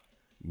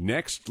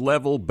Next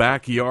level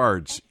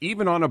backyards,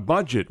 even on a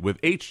budget,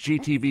 with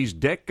HGTV's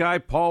deck guy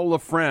Paul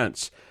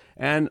LaFrance.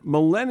 And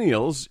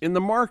millennials in the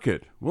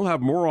market. We'll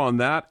have more on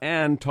that,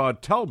 and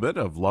Todd Talbot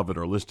of Love It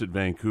or List It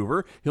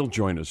Vancouver. He'll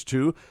join us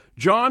too.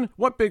 John,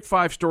 what big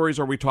five stories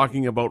are we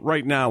talking about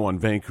right now on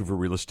Vancouver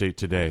Real Estate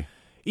Today?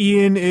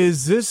 Ian,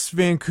 is this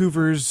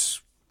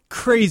Vancouver's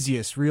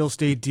craziest real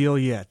estate deal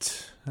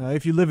yet?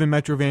 If you live in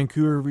Metro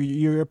Vancouver,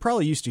 you're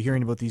probably used to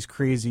hearing about these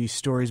crazy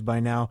stories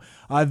by now.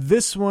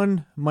 This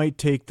one might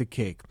take the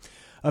cake.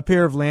 A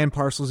pair of land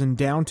parcels in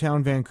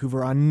downtown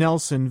Vancouver on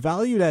Nelson,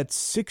 valued at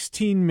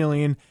 $16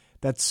 million,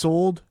 that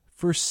sold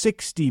for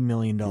 $60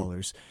 million.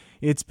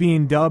 It's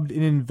being dubbed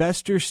an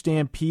investor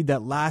stampede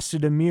that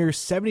lasted a mere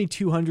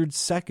 7,200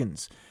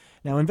 seconds.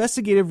 Now,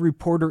 investigative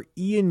reporter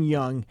Ian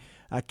Young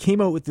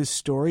came out with this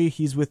story.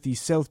 He's with the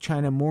South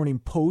China Morning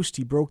Post.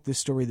 He broke this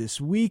story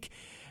this week.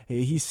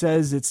 He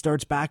says it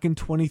starts back in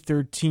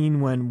 2013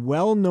 when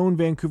well-known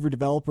Vancouver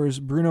developers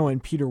Bruno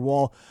and Peter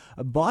Wall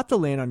bought the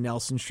land on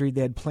Nelson Street.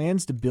 They had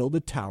plans to build a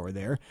tower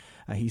there.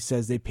 He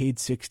says they paid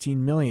 $16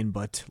 million,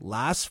 but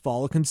last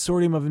fall, a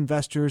consortium of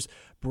investors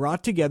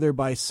brought together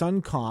by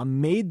Suncom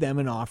made them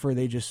an offer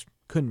they just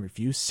couldn't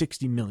refuse,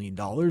 $60 million.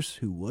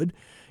 Who would?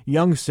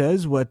 Young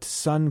says what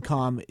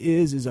Suncom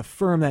is a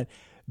firm that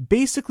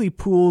basically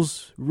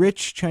pools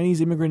rich Chinese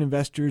immigrant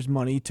investors'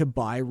 money to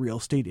buy real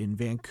estate in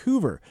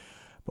Vancouver.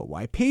 But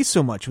why pay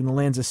so much when the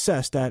land's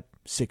assessed at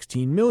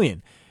 $16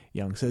 million?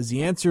 Young says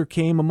the answer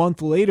came a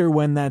month later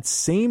when that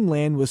same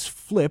land was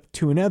flipped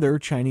to another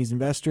Chinese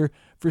investor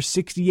for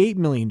 $68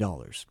 million.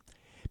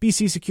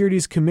 BC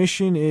Securities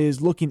Commission is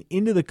looking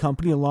into the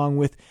company along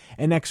with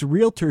an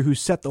ex-realtor who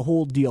set the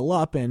whole deal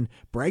up and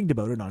bragged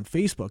about it on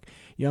Facebook.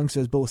 Young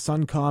says both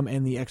Suncom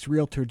and the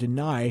ex-realtor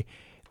deny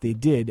they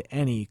did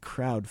any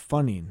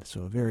crowdfunding.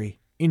 So a very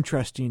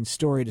interesting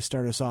story to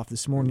start us off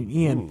this morning,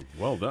 Ian.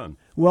 Well done.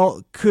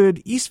 Well,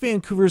 could East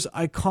Vancouver's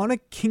iconic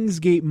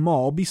Kingsgate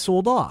Mall be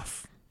sold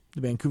off?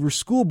 The Vancouver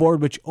School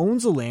Board, which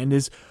owns the land,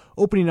 is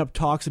opening up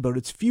talks about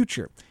its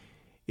future.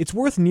 It's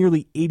worth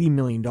nearly $80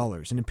 million,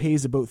 and it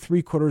pays about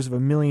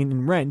 $750,000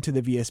 in rent to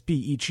the VSB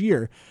each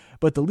year.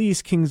 But the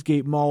lease,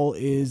 Kingsgate Mall,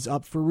 is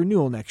up for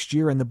renewal next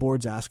year, and the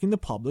board's asking the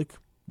public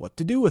what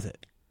to do with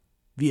it.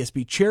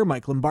 VSB Chair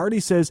Mike Lombardi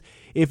says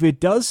if it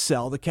does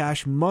sell, the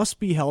cash must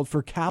be held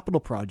for capital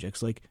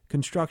projects like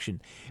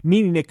construction,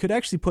 meaning it could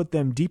actually put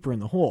them deeper in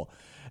the hole.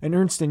 An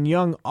Ernst &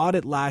 Young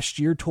audit last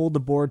year told the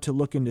board to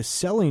look into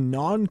selling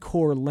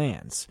non-core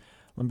lands.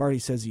 Lombardi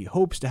says he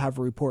hopes to have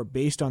a report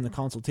based on the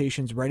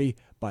consultations ready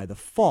by the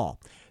fall.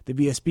 The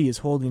VSB is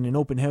holding an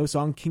open house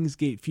on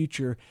Kingsgate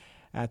Future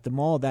at the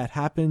mall. That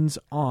happens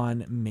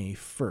on May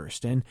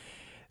 1st. And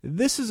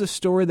this is a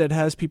story that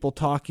has people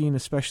talking,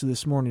 especially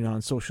this morning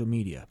on social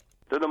media.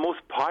 They're the most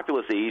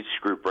populous age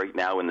group right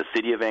now in the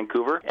city of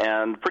Vancouver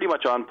and pretty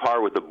much on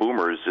par with the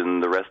boomers in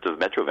the rest of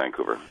Metro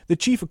Vancouver. The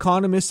chief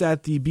economist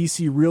at the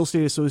BC Real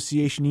Estate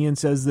Association, Ian,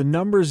 says the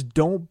numbers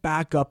don't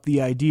back up the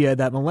idea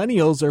that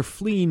millennials are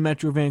fleeing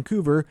Metro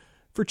Vancouver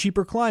for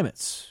cheaper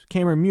climates.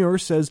 Cameron Muir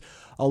says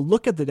a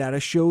look at the data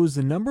shows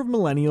the number of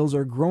millennials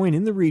are growing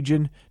in the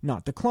region,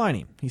 not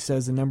declining. He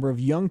says the number of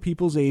young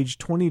peoples aged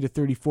 20 to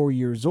 34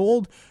 years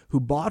old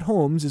who bought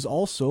homes is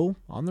also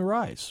on the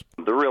rise.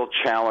 The real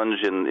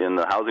challenge in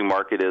the housing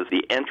market is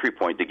the entry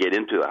point to get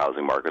into the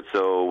housing market.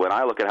 So when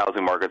I look at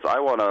housing markets, I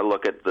want to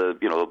look at the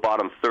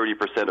bottom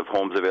 30% of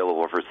homes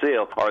available for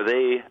sale. Are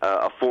they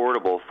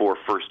affordable for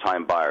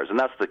first-time buyers? And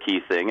that's the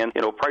key thing. And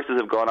prices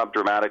have gone up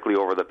dramatically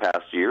over the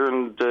past year,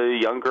 and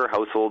younger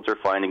households are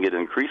finding it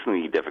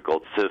increasingly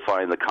difficult to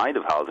find the kind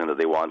of housing that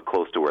they want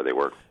close to where they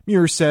work.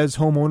 Muir says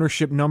home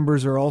ownership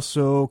numbers are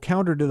also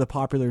counter to the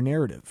popular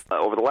narrative.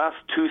 Over the last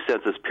two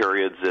census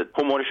periods,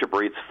 home ownership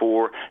rates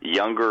for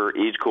younger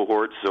age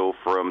cohorts, so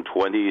from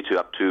 20 to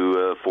up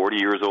to 40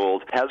 years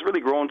old, has really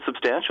grown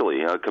substantially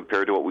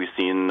compared to what we've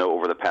seen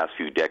over the past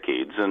few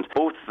decades. And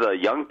both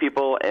young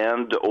people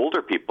and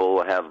older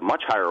people have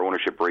much higher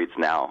ownership rates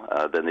now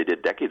than they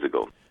did decades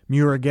ago.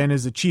 Muir, again,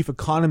 is the chief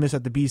economist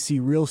at the BC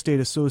Real Estate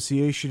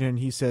Association, and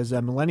he says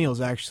that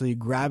millennials actually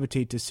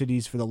gravitate to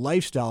cities for the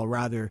lifestyle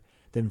rather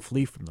than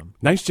flee from them.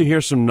 Nice to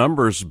hear some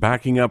numbers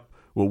backing up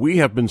what we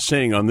have been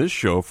saying on this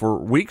show for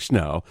weeks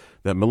now,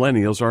 that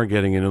millennials are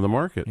getting into the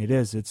market. It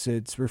is.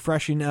 It's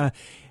refreshing.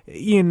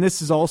 Ian,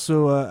 this is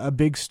also a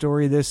big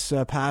story this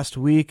past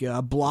week.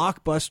 A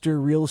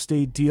blockbuster real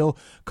estate deal.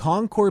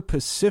 Concord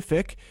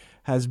Pacific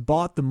has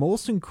bought the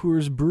Molson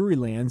Coors brewery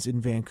lands in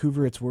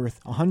Vancouver. It's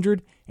worth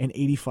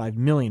 $185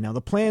 million. Now,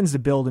 the plan's to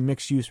build a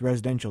mixed-use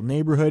residential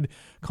neighborhood,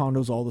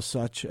 condos, all the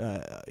such,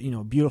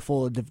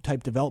 beautiful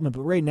type development.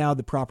 But right now,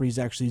 the property is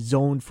actually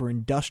zoned for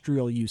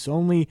industrial use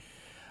only.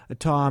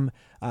 Tom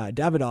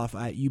Davidoff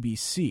at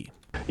UBC.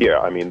 Yeah,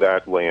 I mean,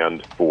 that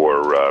land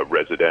for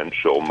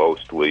residential,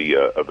 mostly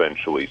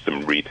eventually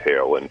some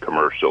retail and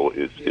commercial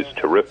is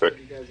terrific.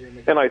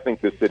 And I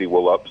think the city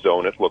will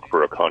upzone it, look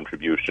for a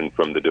contribution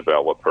from the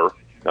developer.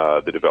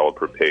 The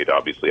developer paid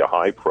obviously a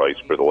high price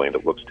for the land.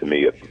 It looks to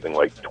me at something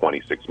like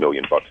 $26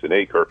 million an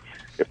acre.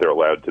 If they're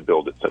allowed to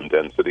build at some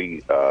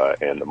density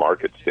and the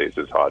market stays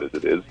as hot as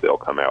it is, they'll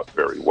come out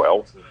very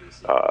well.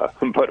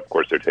 But of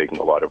course, they're taking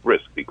a lot of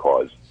risk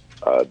because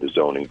the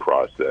zoning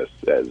process,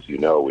 as you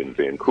know, in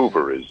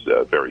Vancouver is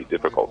a very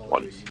difficult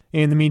one.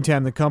 In the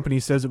meantime, the company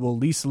says it will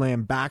lease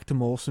land back to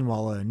Molson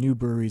while a new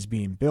brewery is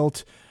being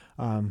built.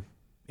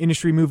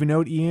 Industry moving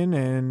out, Ian,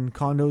 and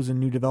condos and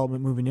new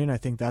development moving in. I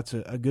think that's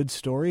a good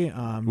story.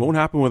 Won't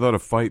happen without a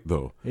fight,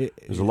 though.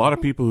 There's a lot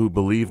of people who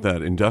believe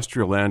that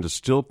industrial land is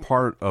still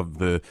part of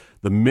the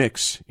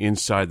mix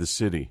inside the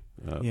city.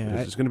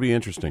 It's going to be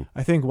interesting.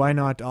 I think why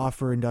not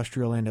offer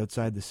industrial land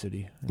outside the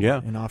city?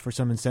 And offer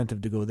some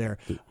incentive to go there.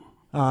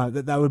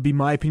 That would be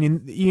my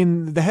opinion.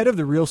 Ian, the head of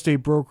the real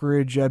estate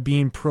brokerage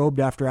being probed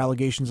after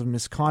allegations of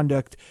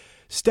misconduct,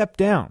 stepped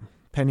down,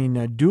 pending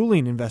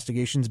dueling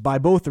investigations by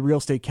both the Real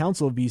Estate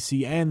Council of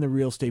BC and the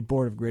Real Estate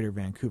Board of Greater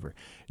Vancouver.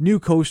 New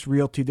Coast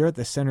Realty, they're at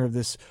the center of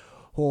this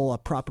whole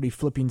property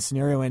flipping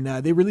scenario, and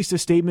they released a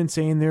statement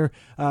saying their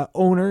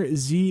owner,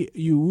 Zi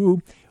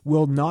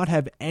will not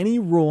have any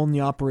role in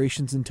the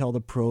operations until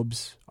the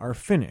probes are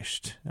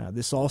finished.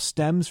 This all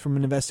stems from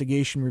an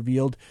investigation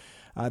revealed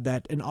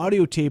that an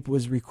audio tape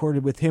was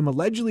recorded with him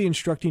allegedly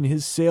instructing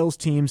his sales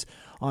teams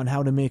on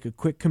how to make a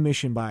quick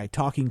commission by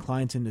talking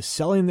clients into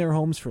selling their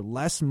homes for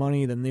less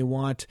money than they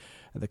want.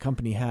 The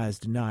company has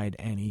denied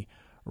any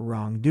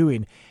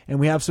wrongdoing. And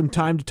we have some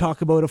time to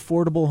talk about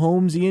affordable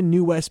homes. Ian,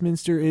 New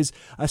Westminster is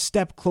a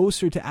step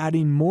closer to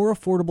adding more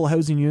affordable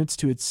housing units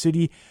to its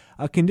city.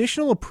 A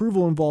conditional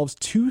approval involves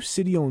 2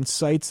 city-owned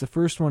sites, the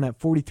first one at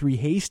 43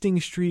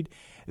 Hastings Street.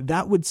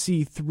 That would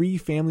see 3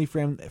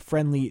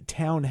 family-friendly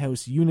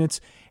townhouse units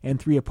and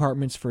 3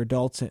 apartments for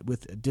adults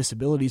with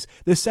disabilities.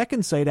 The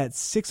second site at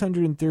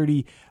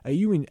 630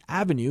 Ewing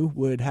Avenue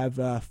would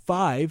have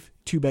 5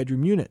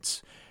 2-bedroom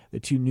units. The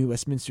 2 New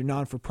Westminster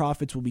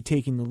non-for-profits will be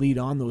taking the lead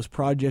on those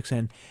projects,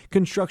 and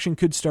construction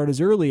could start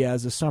as early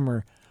as the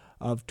summer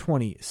of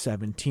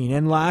 2017.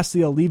 And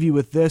lastly, I'll leave you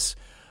with this.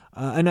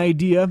 An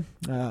idea,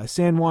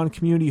 San Juan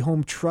Community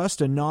Home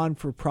Trust,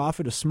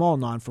 a small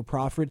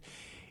non-for-profit,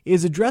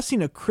 is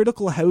addressing a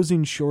critical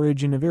housing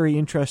shortage in a very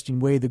interesting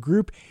way. The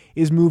group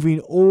is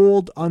moving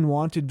old,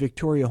 unwanted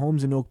Victoria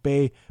homes in Oak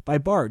Bay by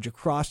barge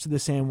across to the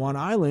San Juan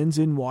Islands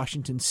in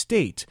Washington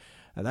State.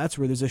 That's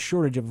where there's a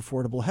shortage of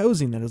affordable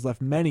housing that has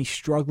left many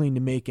struggling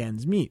to make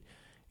ends meet.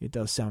 It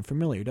does sound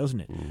familiar, doesn't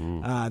it?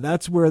 Mm-hmm.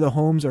 That's where the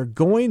homes are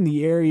going.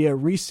 The area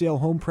resale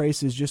home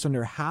price is just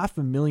under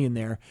 $500,000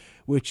 there,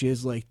 which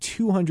is like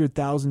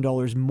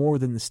 $200,000 more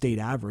than the state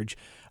average.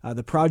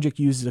 The project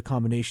uses a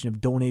combination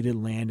of donated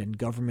land and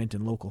government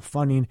and local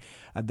funding.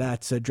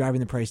 That's driving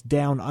the price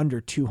down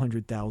under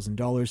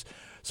 $200,000.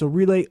 So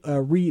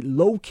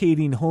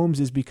relocating homes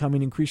is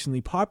becoming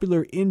increasingly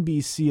popular in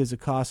BC as the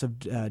costs of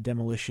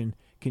demolition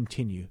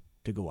continue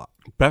to go up.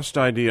 Best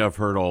idea I've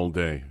heard all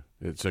day.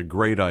 It's a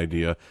great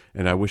idea,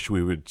 and I wish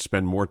we would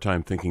spend more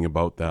time thinking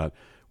about that.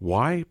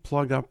 Why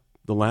plug up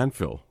the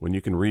landfill when you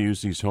can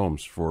reuse these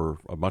homes for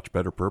a much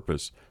better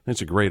purpose?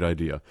 It's a great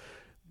idea.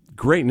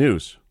 Great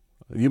news.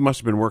 You must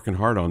have been working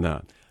hard on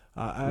that.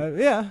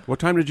 Yeah. What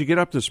time did you get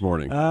up this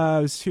morning? I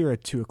was here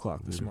at 2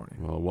 o'clock this morning.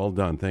 Well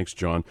done. Thanks,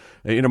 John.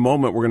 In a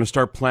moment, we're going to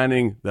start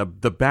planning the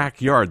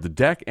backyard, the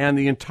deck, and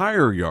the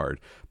entire yard.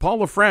 Paul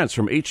LaFrance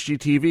from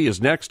HGTV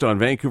is next on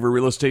Vancouver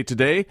Real Estate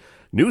Today.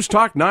 News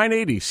Talk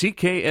 980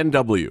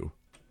 CKNW.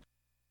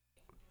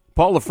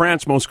 Paul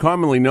LaFrance, most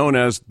commonly known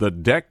as the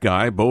Deck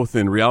Guy, both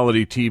in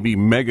reality TV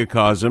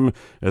Megacosm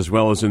as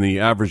well as in the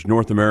average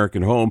North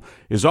American home,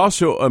 is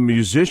also a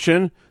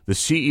musician, the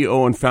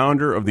CEO and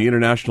founder of the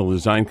international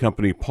design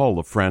company Paul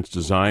LaFrance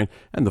Design,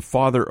 and the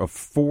father of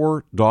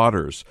 4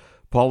 daughters.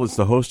 Paul is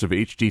the host of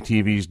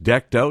HGTV's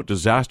Decked Out,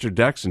 Disaster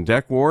Decks and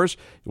Deck Wars,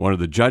 one of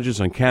the judges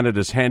on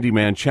Canada's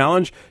Handyman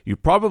Challenge.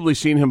 You've probably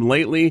seen him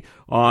lately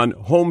on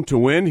Home to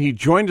Win. He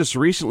joined us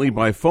recently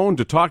by phone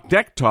to talk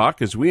deck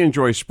talk as we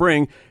enjoy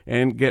spring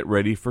and get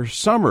ready for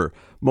summer.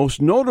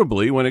 Most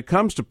notably, when it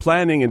comes to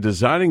planning and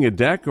designing a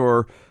deck,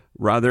 or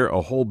rather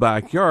a whole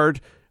backyard,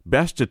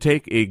 best to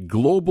take a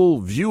global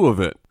view of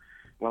it.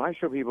 When I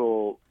show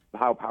people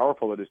how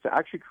powerful it is to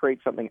actually create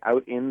something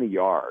out in the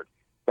yard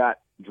that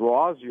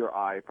draws your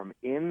eye from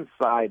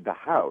inside the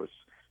house,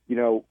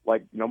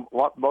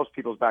 most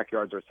people's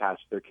backyards are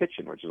attached to their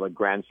kitchen, which is like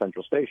Grand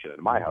Central Station.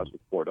 In my house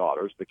with 4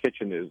 daughters, the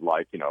kitchen is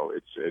like,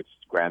 it's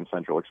Grand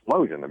Central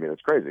Explosion. I mean,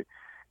 it's crazy.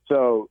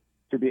 So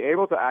to be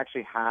able to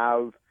actually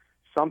have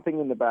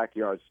something in the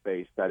backyard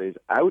space that is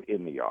out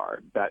in the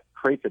yard, that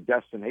creates a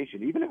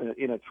destination, even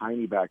in a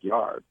tiny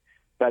backyard,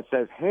 that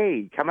says,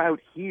 hey, come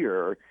out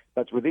here,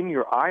 that's within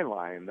your eye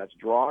line, that's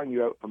drawing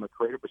you out from a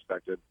creative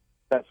perspective,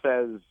 that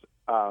says,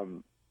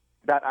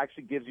 that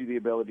actually gives you the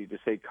ability to,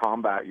 say,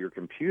 combat your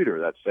computer.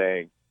 That's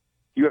saying,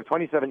 you have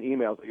 27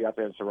 emails that you have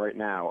to answer right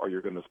now, or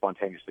you're going to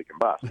spontaneously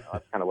combust.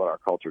 That's kind of what our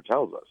culture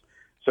tells us.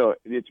 So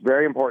it's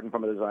very important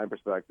from a design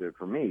perspective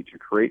for me to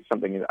create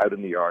something out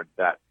in the yard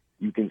that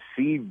you can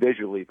see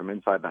visually from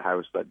inside the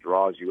house that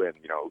draws you in.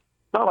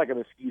 Not like a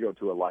mosquito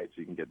to a light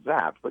so you can get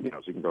zapped, but, so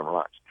you can go and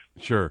relax.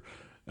 Sure.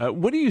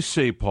 What do you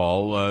say,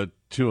 Paul,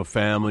 to a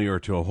family or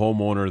to a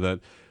homeowner that,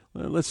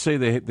 let's say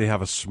they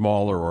have a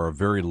smaller or a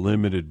very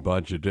limited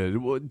budget?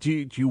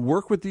 Do you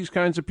work with these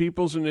kinds of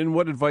people? And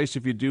what advice,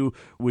 if you do,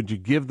 would you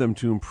give them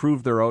to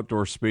improve their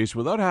outdoor space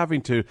without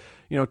having to,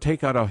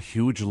 take out a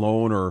huge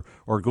loan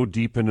or go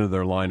deep into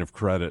their line of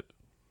credit?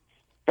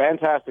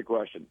 Fantastic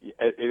question.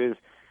 It is.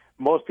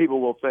 Most people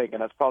will think,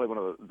 and that's probably one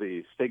of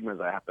the stigmas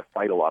I have to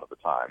fight a lot of the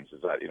times,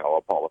 is that,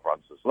 Paul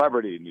LaFront's a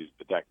celebrity and he's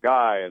the deck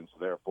guy, and so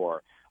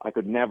therefore I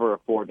could never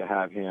afford to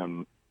have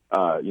him,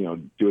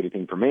 do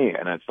anything for me.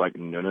 And it's like,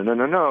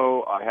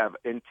 no. I have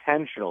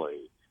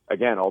intentionally,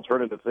 again,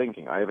 alternative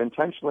thinking. I have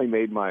intentionally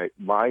made my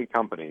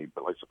company,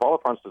 but like Paul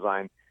LaFront's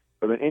design,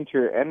 from an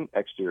interior and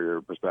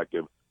exterior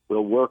perspective,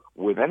 will work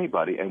with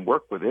anybody and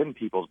work within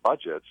people's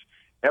budgets.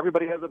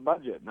 Everybody has a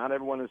budget. Not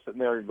everyone is sitting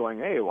there going,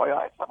 hey, well,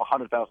 I have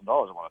 $100,000 I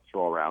want to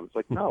throw around. It's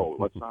like, no,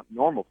 that's not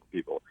normal for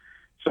people.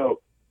 So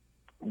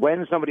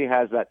when somebody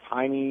has that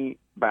tiny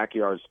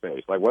backyard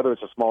space, like whether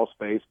it's a small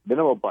space,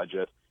 minimal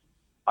budget,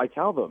 I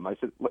tell them, I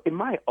said, in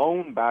my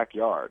own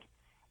backyard,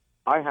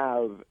 I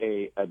have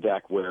a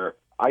deck where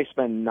I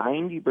spend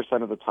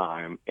 90% of the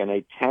time in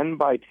a 10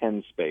 by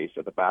 10 space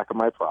at the back of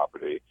my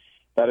property.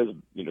 That is,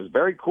 it's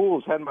very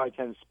cool 10 by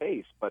 10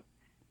 space, but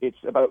it's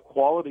about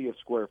quality of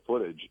square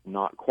footage,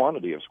 not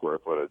quantity of square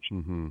footage.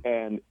 Mm-hmm.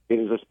 And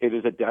it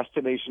is a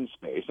destination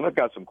space. And I've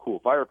got some cool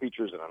fire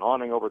features and an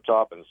awning over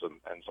top and some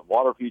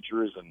water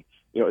features. And,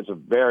 it's a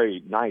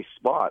very nice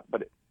spot.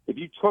 But if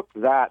you took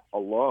that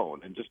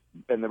alone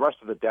and the rest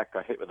of the deck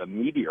got hit with a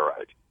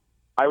meteorite,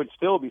 I would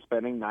still be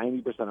spending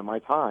 90% of my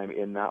time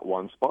in that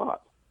one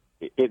spot.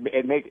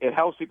 It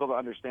helps people to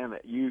understand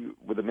that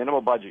with a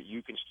minimal budget,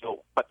 you can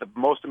still, but the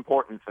most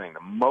important thing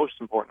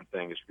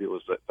is for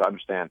people to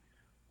understand,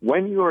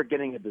 when you are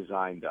getting a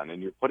design done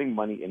and you're putting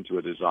money into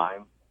a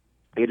design,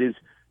 it is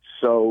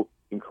so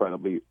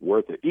incredibly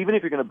worth it. Even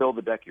if you're going to build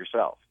the deck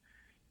yourself,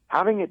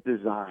 having it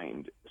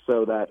designed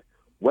so that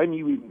when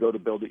you even go to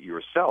build it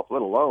yourself,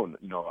 let alone,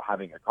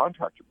 having a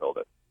contractor build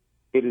it,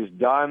 it is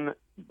done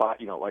by,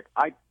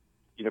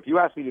 if you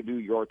ask me to do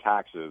your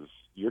taxes,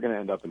 you're going to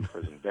end up in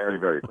prison very,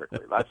 very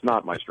quickly. That's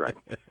not my strength.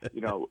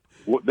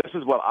 This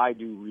is what I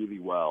do really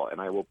well,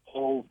 and I will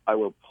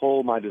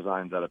pull my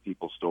designs out of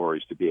people's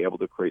stories to be able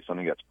to create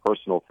something that's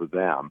personal for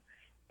them.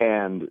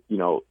 And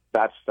so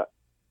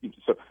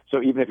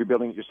even if you're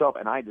building it yourself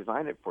and I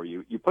design it for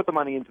you, you put the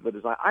money into the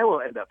design, I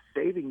will end up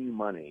saving you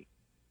money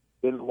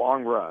in the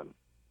long run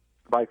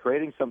by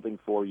creating something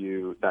for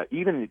you that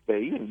even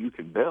you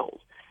can build,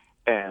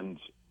 and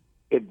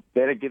then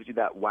it gives you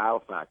that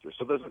wow factor.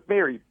 So there's a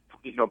very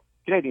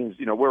Canadians,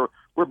 we're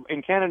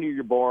in Canada.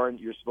 You're born.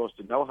 You're supposed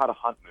to know how to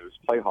hunt moose,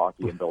 play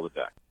hockey, and build a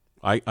deck.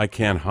 I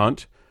can't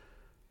hunt.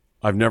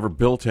 I've never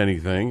built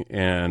anything,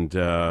 and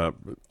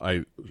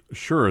I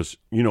sure as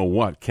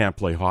can't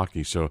play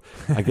hockey. So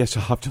I guess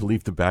I'll have to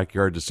leave the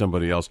backyard to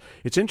somebody else.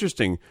 It's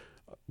interesting.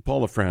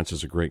 Paul LaFrance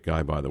is a great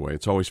guy, by the way.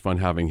 It's always fun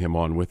having him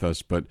on with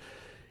us, but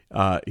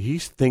he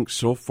thinks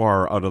so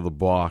far out of the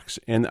box,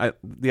 and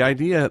the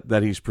idea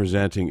that he's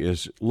presenting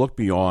is look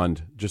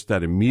beyond just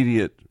that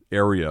immediate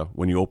area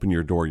when you open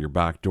your door, your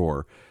back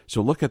door.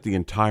 So look at the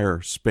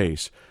entire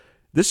space.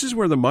 This is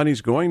where the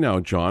money's going now,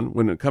 John.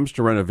 When it comes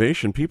to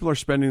renovation, people are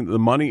spending the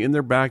money in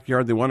their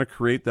backyard. They want to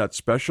create that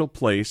special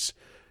place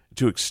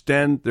to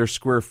extend their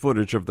square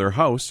footage of their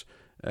house.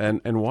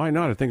 And why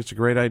not? I think it's a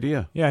great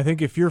idea. Yeah, I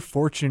think if you're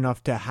fortunate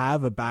enough to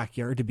have a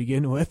backyard to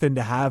begin with and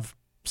to have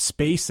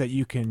space that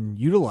you can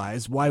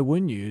utilize, why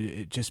wouldn't you?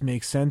 It just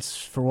makes sense,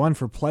 for one,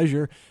 for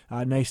pleasure.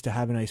 Nice to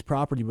have a nice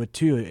property, but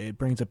two, it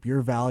brings up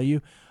your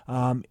value.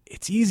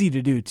 It's easy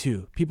to do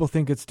too. People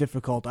think it's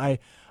difficult. I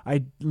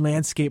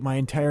landscaped my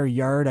entire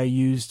yard. I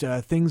used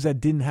things that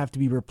didn't have to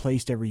be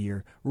replaced every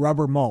year.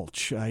 Rubber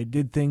mulch. I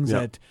did things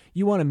that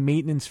you want a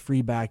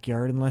maintenance-free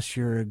backyard, unless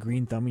you're a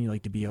green thumb and you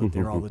like to be out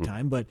there all the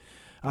time. But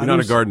you're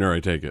not a gardener, I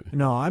take it.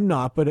 No, I'm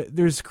not. But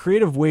there's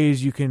creative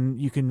ways you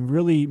can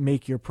really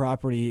make your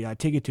property,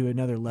 take it to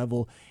another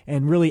level,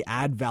 and really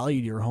add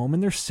value to your home.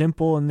 And they're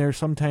simple and they're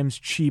sometimes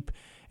cheap.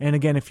 And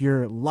again, if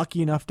you're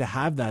lucky enough to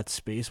have that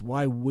space,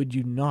 why would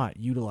you not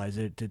utilize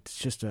it? It's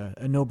just a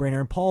no-brainer.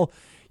 And Paul,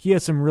 he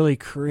has some really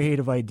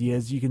creative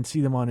ideas. You can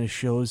see them on his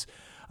shows.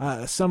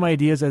 Some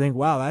ideas I think,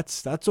 wow,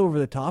 that's over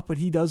the top, but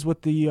he does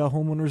what the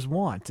homeowners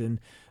want.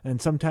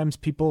 And sometimes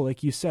people,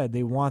 like you said,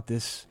 they want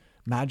this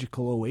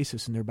magical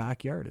oasis in their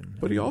backyard.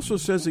 But he also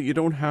says that you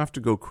don't have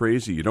to go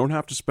crazy. You don't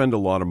have to spend a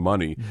lot of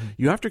money. Mm-hmm.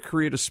 You have to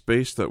create a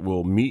space that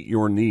will meet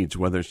your needs,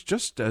 whether it's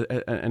just,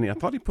 and I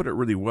thought he put it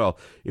really well,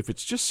 if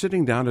it's just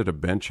sitting down at a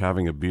bench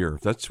having a beer,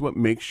 if that's what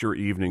makes your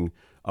evening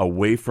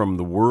away from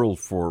the world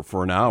for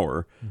an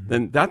hour,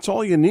 then that's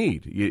all you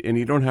need. And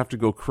you don't have to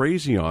go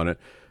crazy on it.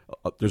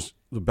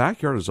 The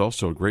backyard is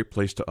also a great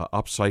place to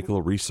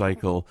upcycle,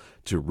 recycle,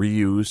 to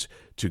reuse,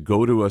 to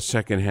go to a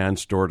secondhand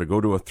store, to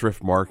go to a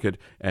thrift market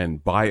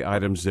and buy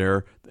items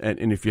there.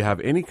 And if you have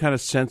any kind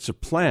of sense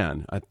of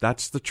plan,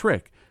 that's the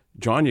trick.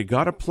 John, you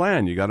got to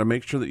plan. You got to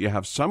make sure that you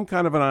have some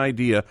kind of an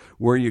idea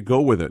where you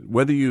go with it.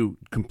 Whether you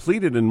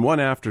complete it in one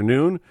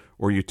afternoon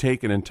or you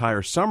take an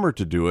entire summer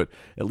to do it,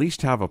 at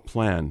least have a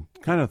plan.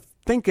 Kind of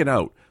think it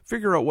out.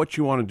 Figure out what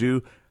you want to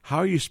do,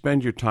 how you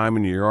spend your time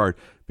in your yard,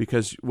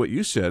 because what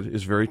you said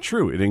is very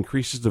true. It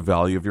increases the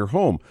value of your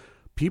home.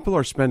 People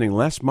are spending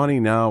less money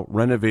now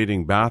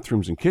renovating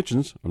bathrooms and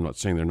kitchens. I'm not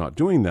saying they're not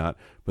doing that,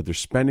 but they're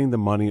spending the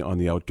money on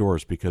the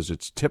outdoors because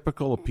it's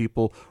typical of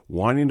people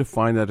wanting to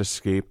find that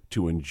escape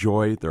to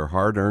enjoy their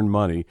hard-earned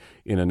money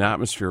in an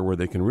atmosphere where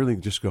they can really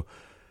just go,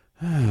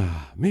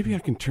 maybe I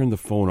can turn the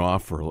phone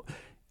off for,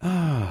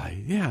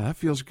 yeah, that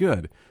feels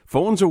good.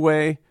 Phone's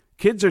away,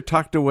 kids are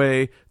tucked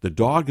away, the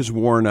dog is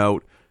worn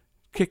out.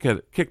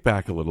 Kick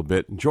back a little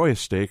bit, enjoy a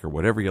steak or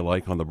whatever you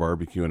like on the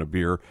barbecue and a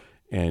beer,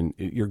 and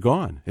you're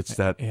gone. It's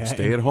that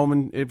stay at home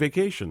and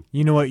vacation.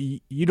 You know what?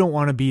 You don't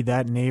want to be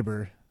that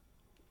neighbor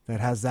that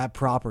has that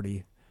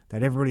property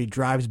that everybody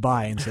drives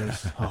by and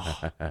says,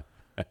 "Oh,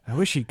 I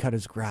wish he'd cut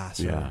his grass."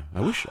 Yeah, I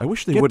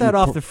wish they get wouldn't that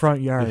off the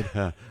front yard.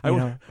 Yeah.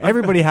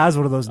 Everybody has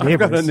one of those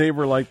neighbors. I've got a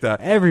neighbor like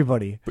that.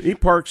 Everybody. He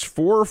parks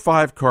 4 or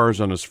 5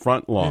 cars on his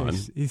front lawn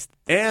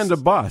and a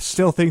bus.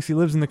 Still thinks he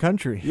lives in the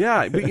country.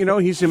 Yeah, but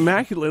he's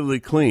immaculately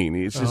clean.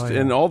 He's just,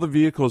 and all the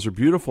vehicles are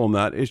beautiful and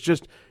that. It's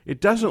just, it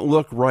doesn't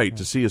look right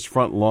to see his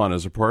front lawn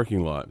as a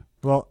parking lot.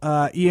 Well,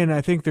 Ian,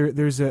 I think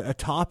there's a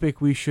topic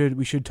we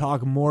should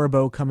talk more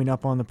about coming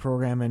up on the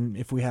program, and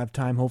if we have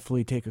time,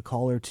 hopefully take a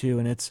call or two,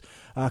 and it's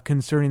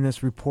concerning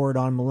this report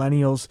on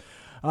millennials.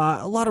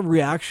 A lot of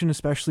reaction,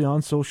 especially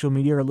on social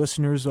media. Our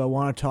listeners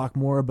want to talk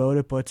more about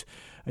it, but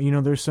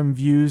there's some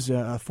views.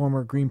 A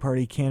former Green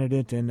Party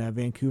candidate in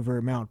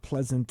Vancouver, Mount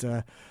Pleasant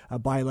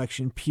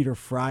by-election, Peter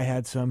Fry,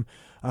 had some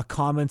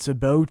comments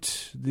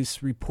about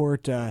this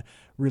report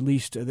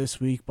released this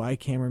week by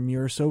Cameron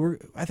Muir. So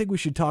I think we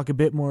should talk a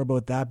bit more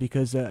about that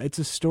because it's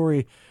a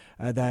story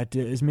that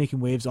is making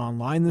waves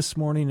online this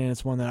morning, and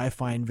it's one that I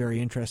find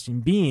very interesting,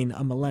 being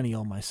a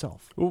millennial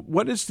myself. Well,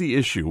 what is the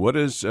issue? What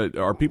is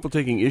are people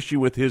taking issue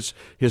with his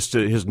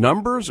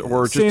numbers,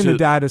 or saying just the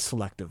data is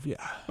selective?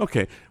 Yeah.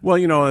 Okay. Well,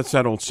 it's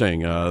that old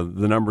saying: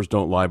 the numbers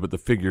don't lie, but the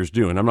figures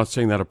do. And I'm not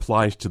saying that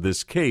applies to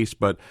this case,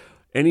 but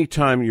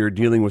anytime you're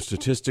dealing with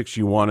statistics,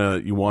 you want to,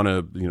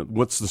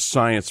 what's the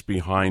science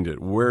behind it?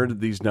 Where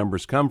did these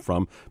numbers come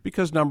from?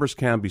 Because numbers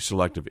can be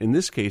selective. In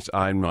this case,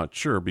 I'm not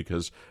sure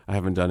because I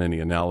haven't done any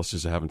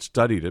analysis. I haven't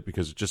studied it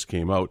because it just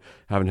came out.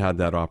 Haven't had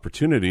that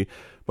opportunity.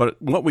 But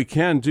what we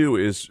can do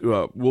is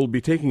we'll be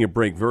taking a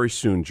break very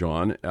soon,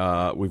 John.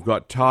 We've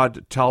got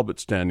Todd Talbot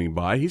standing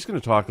by. He's going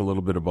to talk a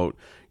little bit about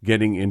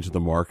getting into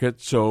the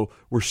market. So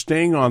we're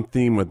staying on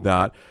theme with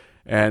that.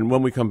 And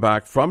when we come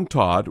back from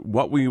Todd,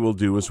 what we will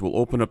do is we'll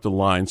open up the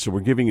line. So we're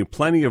giving you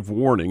plenty of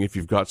warning. If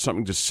you've got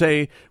something to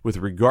say with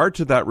regard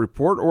to that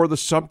report or the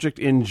subject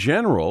in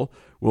general,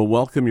 we'll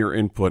welcome your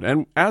input.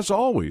 And as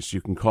always, you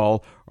can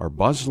call our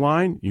buzz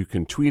line. You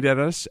can tweet at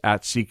us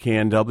at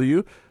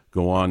CKNW.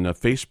 Go on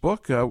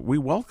Facebook. We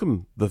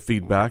welcome the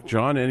feedback,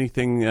 John,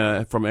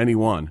 anything from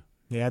anyone.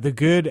 Yeah, the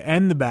good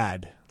and the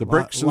bad. The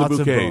bricks and the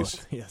bouquets.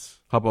 Of both.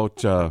 Yes. How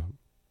about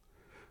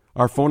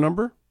our phone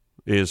number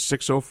is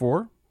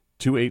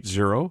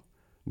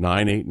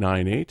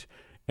 604-280-9898.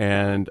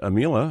 And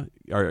Amila,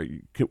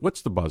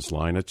 what's the buzz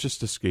line? It's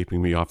just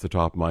escaping me off the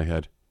top of my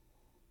head.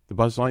 The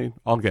buzz line?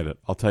 I'll get it.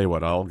 I'll tell you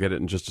what, I'll get it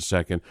in just a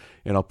second.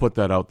 And I'll put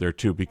that out there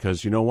too,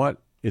 because you know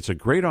what? It's a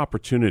great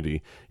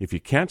opportunity. If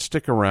you can't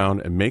stick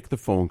around and make the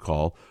phone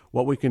call,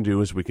 what we can do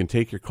is we can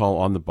take your call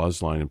on the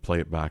buzz line and play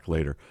it back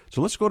later.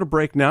 So let's go to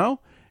break now,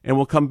 and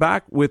we'll come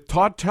back with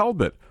Todd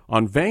Talbot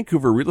on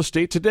Vancouver Real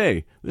Estate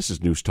Today. This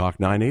is News Talk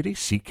 980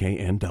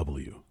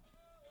 CKNW.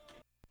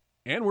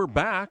 And we're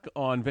back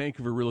on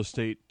Vancouver Real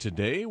Estate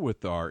Today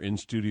with our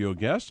in-studio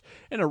guest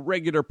and a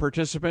regular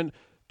participant,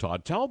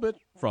 Todd Talbot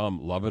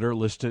from Love It or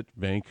List It,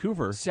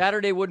 Vancouver.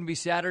 Saturday wouldn't be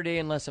Saturday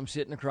unless I'm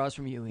sitting across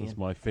from you, Ian. It's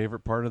my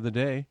favorite part of the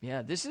day.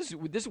 Yeah, this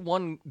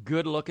one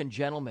good-looking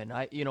gentleman.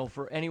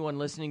 For anyone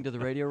listening to the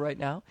radio right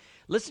now,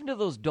 listen to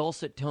those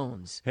dulcet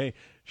tones. Hey,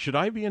 should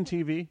I be in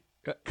TV?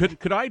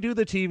 Could I do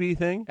the TV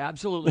thing?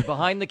 Absolutely.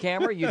 Behind the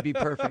camera, you'd be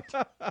perfect.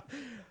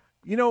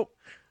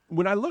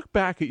 When I look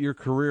back at your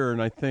career,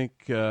 and I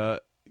think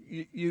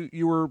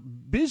you were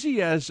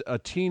busy as a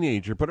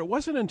teenager, but it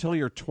wasn't until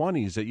your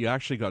 20s that you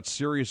actually got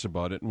serious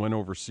about it and went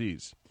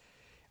overseas.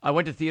 I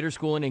went to theater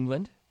school in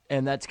England,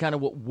 and that's kind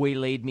of what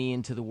waylaid me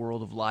into the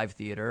world of live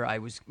theater.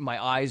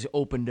 My eyes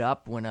opened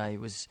up when I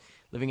was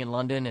living in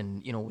London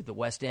and, with the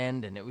West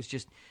End, and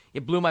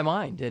it blew my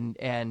mind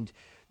and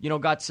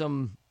got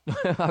some,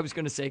 I was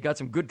going to say, got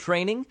some good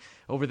training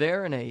over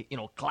there in a,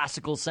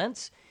 classical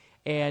sense,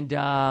 and,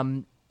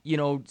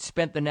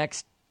 spent the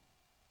next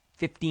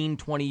 15,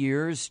 20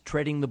 years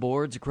treading the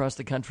boards across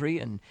the country,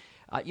 and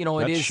that's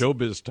it is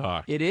showbiz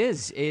talk. It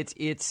is. It's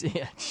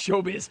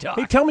showbiz talk.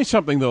 Hey, tell me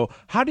something though.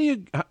 How do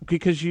you?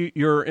 Because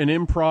you're an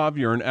improv,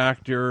 you're an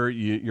actor,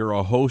 you're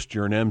a host,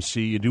 you're an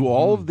MC. You do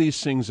all of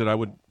these things that I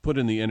would put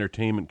in the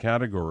entertainment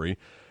category.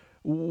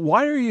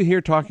 Why are you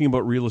here talking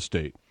about real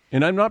estate?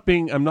 And I'm not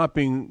being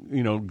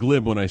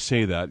glib when I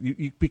say that,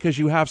 because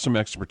you have some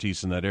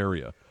expertise in that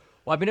area.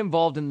 Well, I've been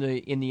involved in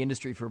the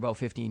industry for about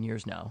 15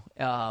 years now.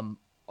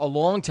 A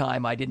long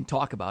time I didn't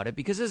talk about it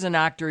because as an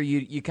actor,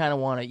 you kind of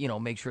want to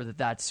make sure that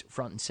that's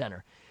front and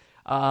center.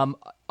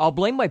 I'll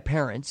blame my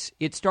parents.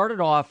 It started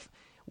off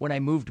when I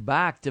moved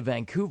back to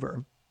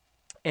Vancouver,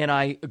 and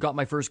I got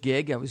my first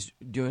gig. I was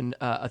doing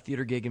a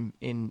theater gig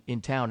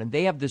in town, and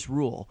they have this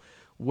rule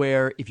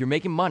where if you're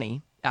making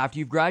money after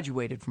you've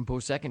graduated from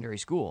post-secondary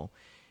school,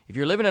 if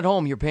you're living at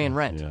home, you're paying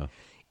rent. Yeah.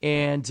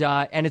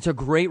 And it's a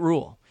great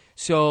rule.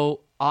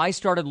 So I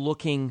started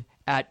looking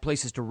at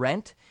places to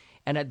rent,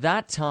 and at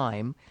that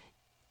time,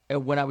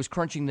 when I was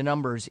crunching the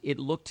numbers, it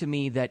looked to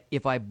me that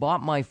if I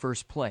bought my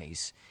first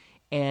place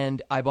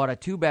and I bought a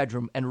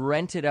 2-bedroom and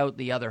rented out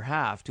the other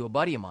half to a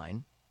buddy of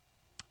mine,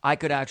 I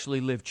could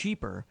actually live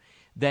cheaper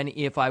than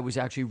if I was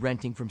actually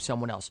renting from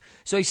someone else.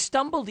 So I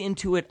stumbled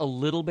into it a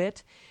little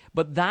bit,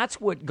 but that's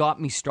what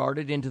got me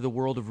started into the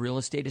world of real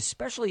estate.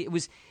 Especially, it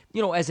was,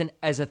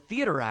 as a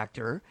theater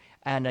actor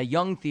and a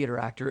young theater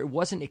actor, it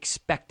wasn't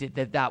expected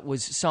that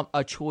was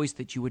a choice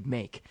that you would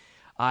make.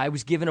 I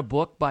was given a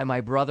book by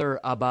my brother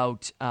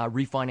about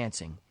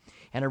refinancing.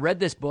 And I read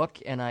this book,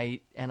 and I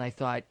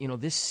thought,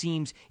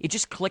 it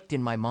just clicked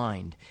in my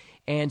mind.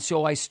 And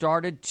so I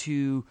started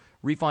to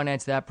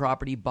refinance that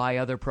property, buy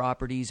other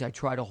properties. I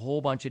tried a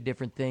whole bunch of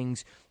different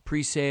things,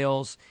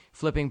 pre-sales,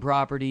 flipping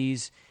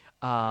properties,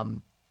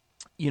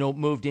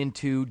 moved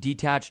into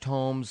detached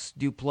homes,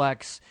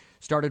 duplex,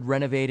 started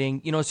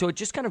renovating, so it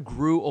just kind of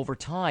grew over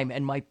time.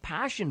 And my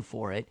passion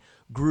for it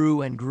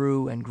grew and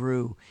grew and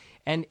grew.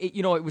 And,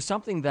 it was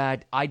something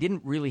that I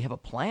didn't really have a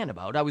plan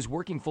about. I was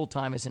working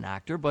full-time as an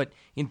actor, but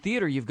in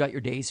theater, you've got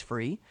your days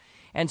free.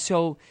 And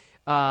so,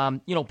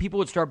 people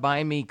would start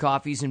buying me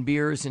coffees and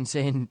beers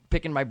and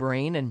picking my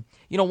brain. And,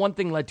 one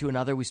thing led to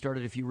another. We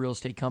started a few real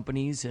estate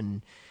companies,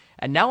 and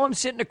now I'm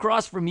sitting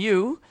across from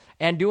you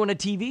and doing a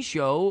TV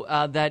show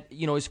that,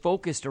 is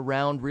focused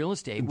around real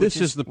estate. This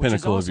is the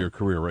pinnacle of your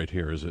career right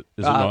here, is it?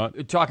 Is it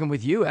not? Talking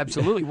with you,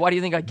 absolutely. Why do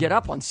you think I get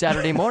up on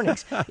Saturday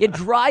mornings? It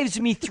drives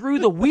me through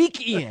the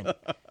week, Ian.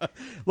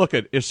 Look,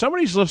 if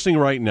somebody's listening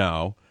right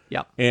now,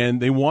 yeah,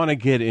 and they want to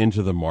get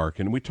into the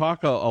market, and we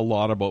talk a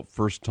lot about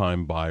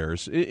first-time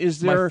buyers. Is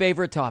there my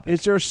favorite topic?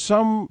 Is there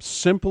some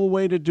simple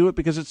way to do it?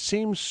 Because it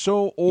seems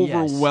so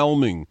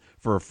overwhelming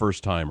for a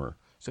first-timer.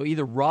 So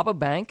either rob a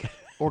bank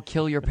or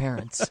kill your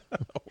parents.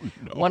 Oh,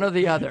 no. One or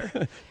the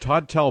other.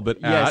 Todd Talbot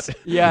yes.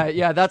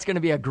 Yeah, that's going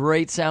to be a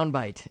great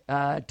soundbite.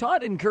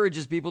 Todd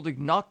encourages people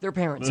to knock their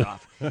parents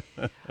off.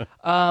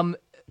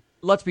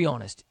 Let's be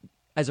honest.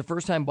 As a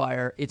first-time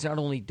buyer, it's not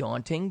only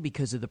daunting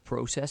because of the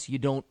process. You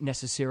don't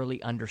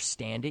necessarily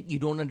understand it. You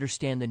don't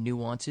understand the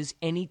nuances.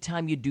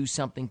 Anytime you do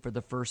something for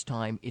the first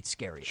time, it's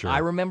scary. Sure. I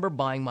remember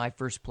buying my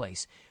first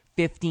place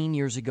 15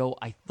 years ago.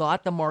 I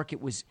thought the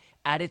market was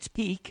at its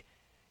peak.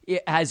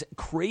 As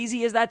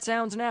crazy as that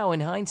sounds now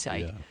in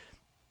hindsight, yeah.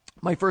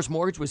 My first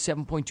mortgage was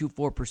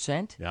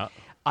 7.24%. Yeah.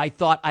 I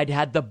thought I'd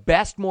had the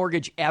best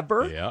mortgage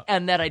ever,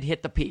 and that I'd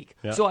hit the peak.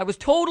 Yeah. So I was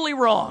totally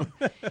wrong.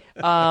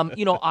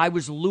 I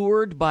was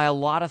lured by a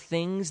lot of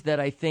things that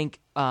I think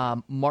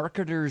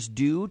marketers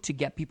do to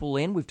get people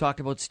in. We've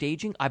talked about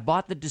staging. I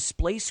bought the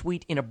display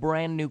suite in a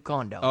brand new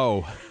condo.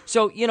 Oh.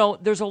 So,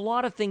 there's a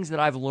lot of things that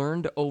I've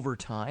learned over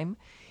time.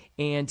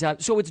 And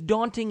so it's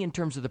daunting in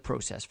terms of the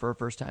process for a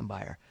first-time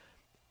buyer.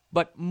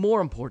 But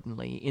more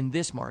importantly, in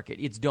this market,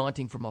 it's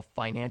daunting from a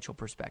financial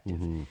perspective.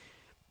 Mm-hmm.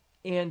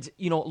 And,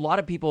 a lot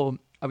of people,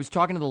 I was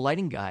talking to the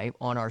lighting guy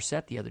on our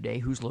set the other day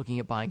who's looking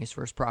at buying his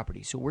first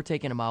property. So we're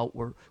taking him out.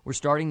 We're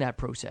starting that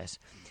process.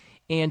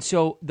 And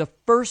so the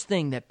first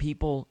thing that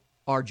people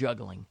are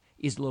juggling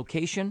is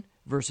location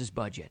versus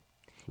budget.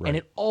 Right. And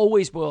it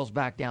always boils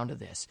back down to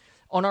this.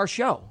 On our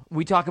show,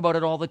 we talk about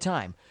it all the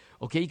time.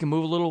 Okay, you can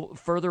move a little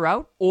further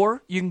out,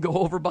 or you can go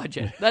over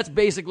budget. That's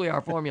basically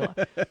our formula.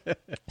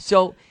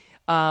 So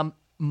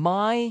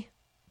my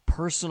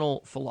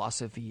personal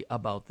philosophy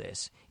about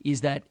this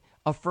is that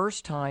a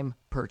first-time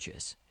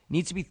purchase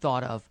needs to be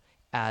thought of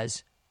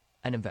as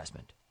an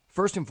investment,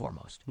 first and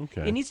foremost.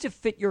 Okay. It needs to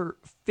fit your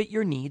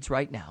needs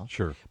right now.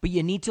 Sure. But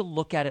you need to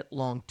look at it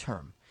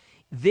long-term.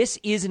 This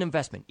is an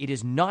investment. It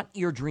is not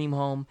your dream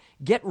home.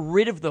 Get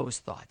rid of those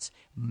thoughts.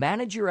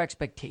 Manage your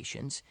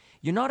expectations.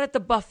 You're not at the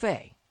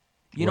buffet.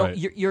 Right.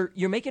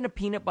 You're making a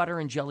peanut butter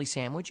and jelly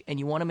sandwich, and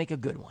you want to make a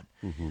good one.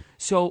 Mm-hmm.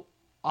 So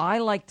I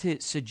like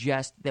to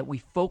suggest that we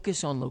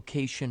focus on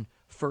location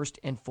first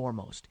and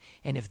foremost.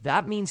 And if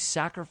that means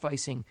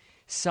sacrificing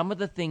some of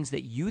the things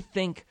that you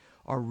think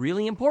are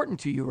really important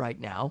to you right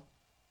now,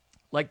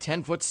 like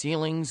 10-foot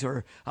ceilings,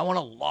 or I want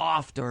a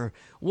loft, or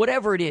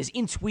whatever it is,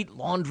 in-suite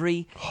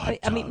laundry.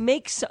 I mean,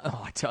 make some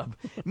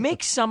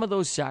of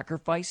those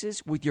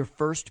sacrifices with your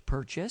first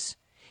purchase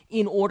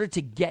in order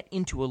to get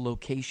into a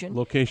location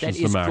that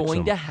is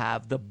going to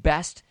have the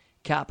best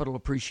capital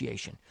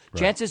appreciation. Right.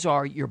 Chances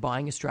are you're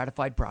buying a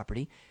stratified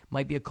property,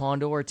 might be a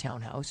condo or a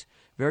townhouse.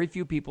 Very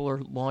few people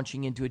are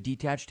launching into a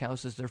detached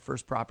house as their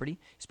first property,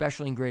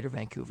 especially in Greater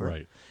Vancouver.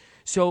 Right.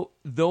 So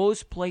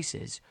those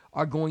places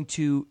are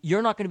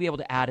you're not going to be able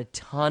to add a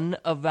ton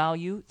of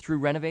value through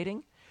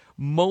renovating.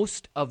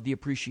 Most of the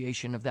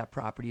appreciation of that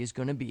property is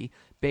going to be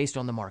based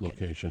on the market.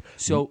 Location.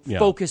 So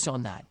focus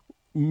on that.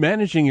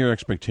 Managing your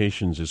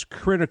expectations is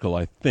critical,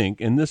 I think,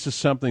 and this is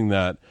something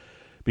that,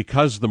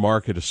 because the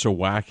market is so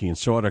wacky and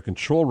so out of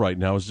control right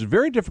now, is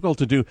very difficult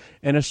to do,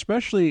 and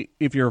especially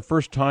if you're a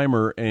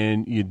first-timer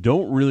and you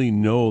don't really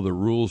know the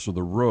rules of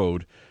the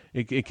road,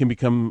 it can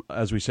become,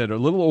 as we said, a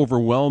little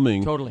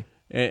overwhelming. Totally.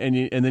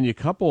 And then you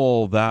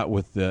couple that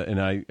with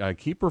and I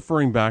keep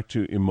referring back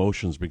to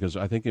emotions, because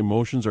I think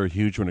emotions are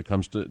huge when it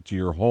comes to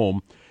your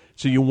home.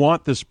 So you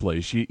want this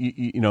place,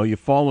 you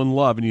fall in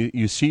love and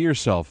you see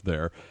yourself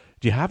there.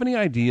 Do you have any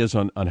ideas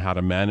on how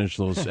to manage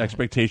those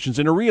expectations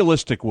in a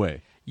realistic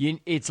way?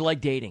 It's like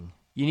dating.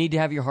 You need to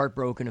have your heart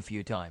broken a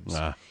few times,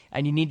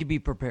 and you need to be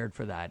prepared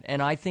for that.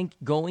 And I think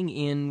going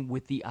in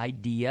with the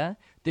idea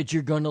that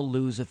you're going to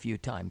lose a few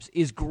times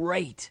is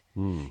great.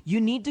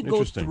 You need to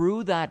go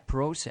through that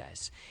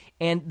process.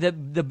 And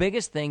the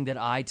biggest thing that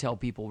I tell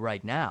people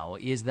right now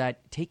is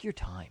that take your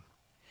time.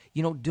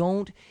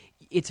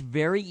 It's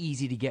very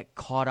easy to get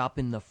caught up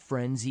in the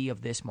frenzy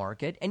of this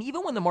market. And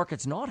even when the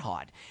market's not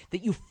hot,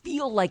 that you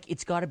feel like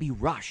it's got to be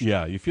rushed.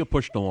 Yeah, you feel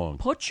pushed along.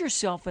 Put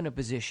yourself in a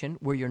position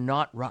where you're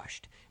not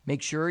rushed.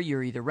 Make sure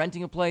you're either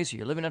renting a place or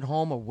you're living at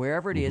home or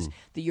wherever it is,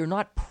 that you're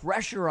not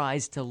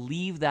pressurized to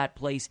leave that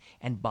place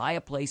and buy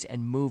a place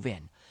and move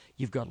in.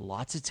 You've got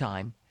lots of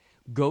time.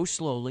 Go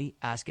slowly,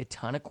 ask a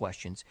ton of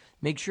questions.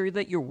 Make sure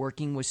that you're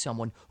working with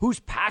someone who's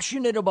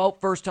passionate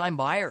about first-time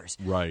buyers.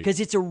 Right. Because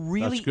it's a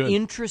really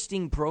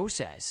interesting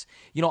process.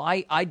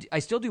 I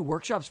still do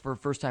workshops for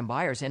first-time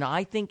buyers, and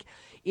I think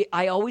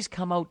I always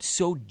come out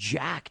so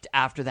jacked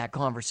after that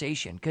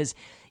conversation because,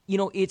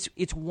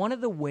 it's one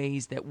of the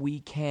ways that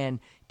we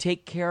can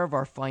take care of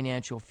our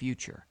financial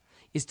future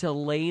is to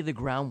lay the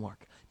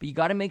groundwork. But you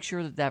got to make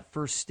sure that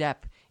first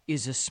step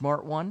is a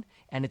smart one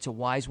and it's a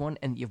wise one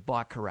and you've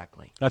bought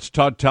correctly. That's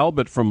Todd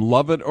Talbot from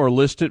Love It or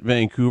List It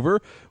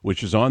Vancouver,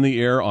 which is on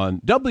the air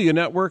on W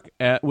Network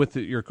with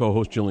your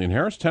co-host Jillian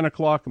Harris, 10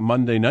 o'clock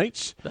Monday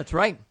nights. That's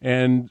right.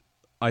 And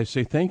I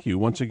say thank you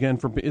once again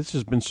this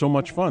has been so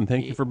much fun.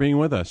 Thank you for being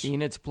with us.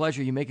 Ian, it's a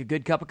pleasure. You make a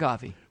good cup of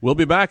coffee. We'll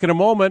be back in a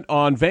moment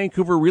on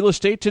Vancouver Real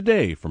Estate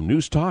Today from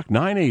News Talk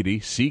 980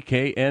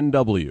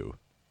 CKNW.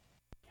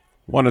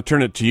 Want to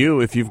turn it to you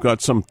if you've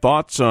got some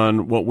thoughts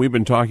on what we've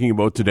been talking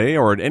about today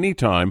or at any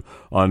time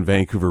on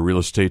Vancouver Real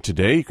Estate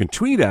Today. You can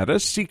tweet at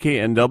us,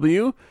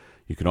 CKNW.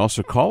 You can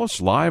also call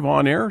us live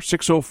on air,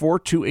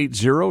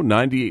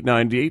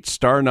 604-280-9898,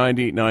 star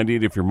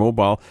 9898 if you're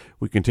mobile.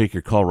 We can take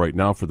your call right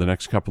now for the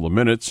next couple of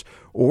minutes.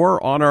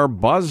 Or on our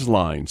buzz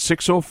line,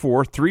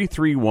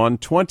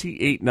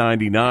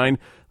 604-331-2899.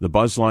 The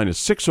buzz line is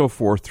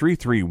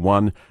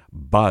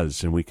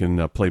 604-331-BUZZ, and we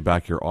can play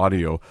back your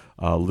audio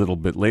a little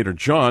bit later.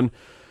 John,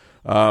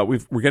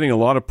 we're getting a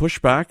lot of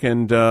pushback,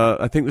 and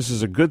I think this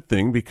is a good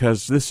thing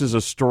because this is a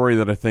story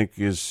that I think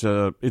is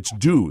it's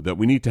due, that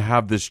we need to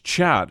have this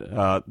chat.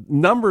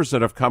 Numbers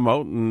that have come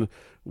out, and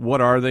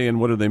what are they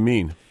and what do they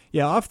mean?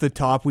 Yeah, off the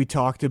top, we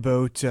talked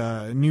about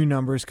new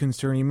numbers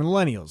concerning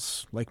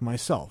millennials, like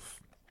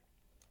myself.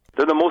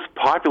 They're the most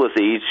populous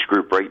age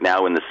group right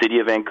now in the city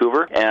of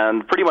Vancouver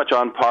and pretty much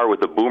on par with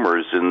the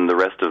boomers in the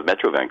rest of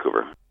Metro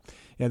Vancouver.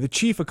 Yeah, the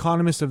chief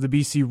economist of the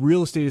BC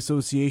Real Estate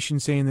Association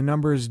saying the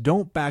numbers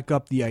don't back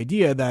up the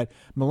idea that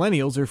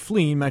millennials are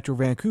fleeing Metro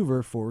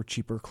Vancouver for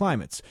cheaper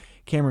climates.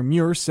 Cameron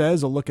Muir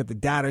says a look at the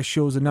data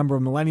shows the number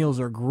of millennials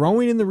are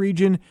growing in the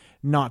region,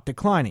 not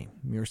declining.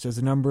 Muir says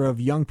the number of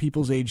young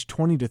peoples aged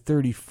 20 to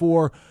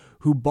 34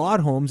 who bought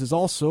homes is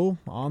also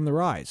on the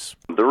rise.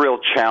 The real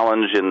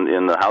challenge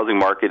in the housing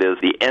market is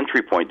the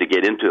entry point to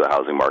get into the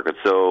housing market.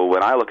 So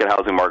when I look at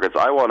housing markets,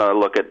 I want to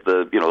look at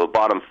the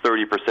bottom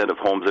 30% of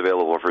homes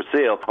available for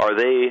sale. Are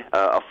they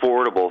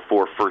affordable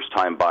for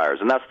first-time buyers?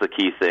 And that's the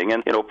key thing.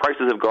 And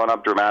prices have gone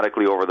up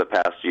dramatically over the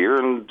past year,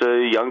 and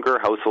younger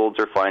households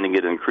are finding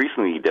it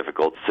increasingly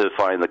difficult to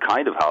find the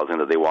kind of housing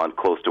that they want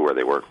close to where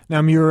they work.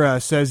 Now, Muir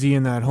says,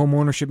 Ian, that home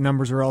ownership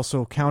numbers are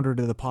also counter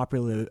to the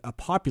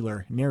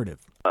popular narrative.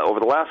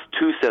 Over the last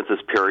two census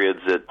periods,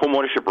 home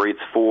ownership rates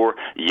for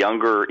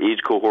younger age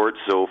cohorts,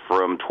 so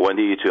from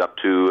 20 to up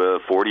to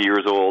 40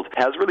 years old,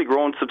 has really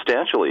grown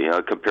substantially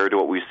compared to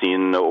what we've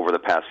seen over the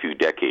past few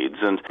decades.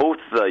 And both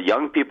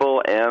young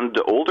people and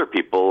older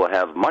people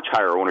have much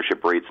higher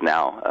ownership rates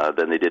now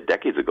than they did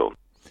decades ago.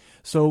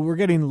 So we're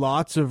getting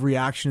lots of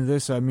reaction to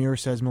this. Muir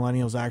says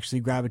millennials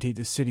actually gravitate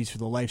to cities for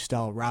the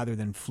lifestyle rather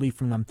than flee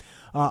from them.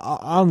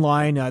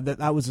 Online,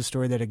 that was a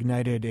story that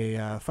ignited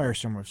a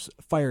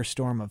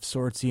firestorm of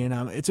sorts.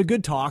 And it's a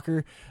good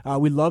talker.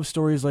 We love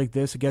stories like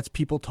this. It gets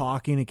people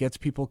talking. It gets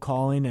people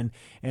calling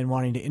and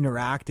wanting to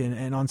interact.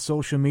 And on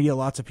social media,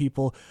 lots of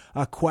people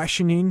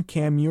questioning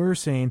Cam Muir,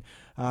 saying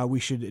we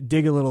should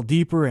dig a little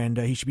deeper and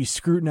he should be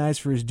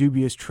scrutinized for his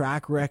dubious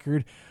track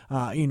record.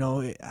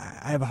 I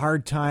have a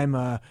hard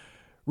time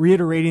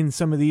reiterating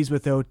some of these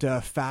without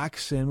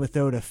facts and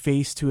without a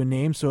face to a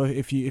name. So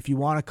if you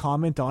want to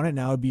comment on it,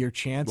 now would be your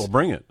chance. Well,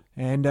 bring it.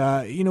 And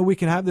we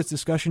can have this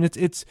discussion.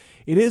 It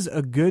is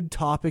a good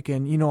topic,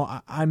 and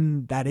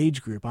I'm that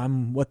age group.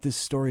 I'm what this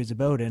story is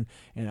about, and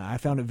I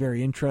found it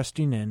very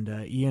interesting. And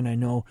Ian, I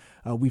know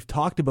we've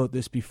talked about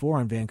this before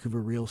on Vancouver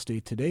Real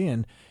Estate Today,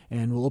 and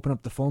we'll open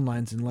up the phone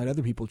lines and let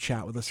other people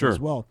chat with us as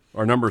well.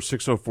 Our number is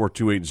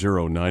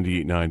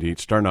 604-280-9898,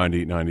 star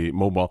 9898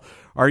 mobile.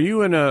 Are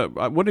you in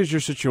what is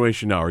your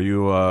situation now? Are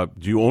you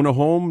do you own a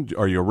home?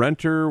 Are you a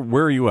renter?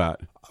 Where are you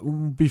at?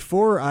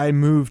 Before I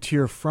moved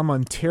here from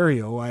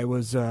Ontario, I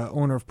was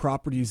owner of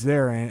properties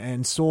there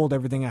and sold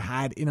everything I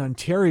had in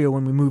Ontario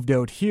when we moved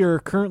out here.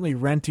 Currently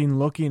renting,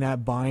 looking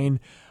at buying.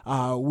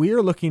 We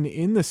are looking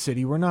in the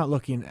city. We're not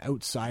looking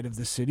outside of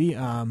the city.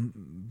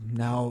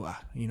 Now,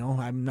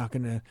 I'm not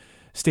going to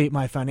state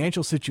my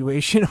financial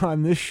situation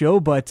on this show,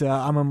 but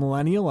I'm a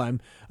millennial.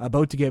 I'm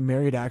about to get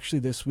married actually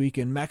this week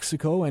in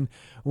Mexico. And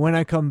when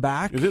I come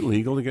back... Is it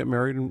legal to get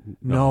married?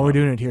 No, we're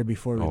doing it here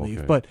before we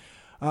leave. But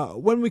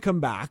when we come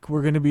back,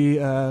 we're going to be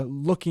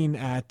looking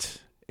at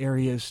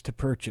areas to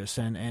purchase,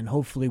 and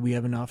hopefully we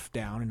have enough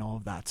down and all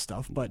of that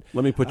stuff. But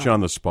let me put you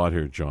on the spot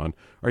here, John.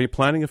 Are you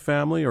planning a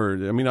family, or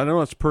I know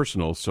it's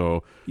personal.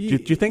 So do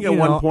you think at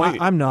one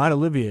point I'm not?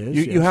 Olivia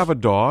is. You have a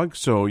dog,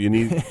 so you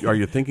need. Are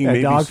you thinking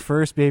maybe dog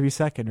first, baby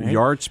second, right?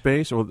 Yard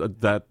space, or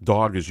that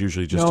dog is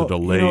usually just a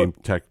delay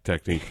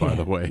technique. By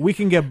the way, we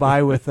can get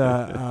by with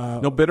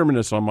no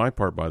bitterness on my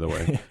part. By the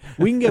way,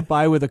 we can get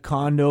by with a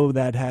condo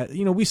that had.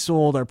 We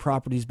sold our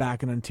properties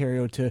back in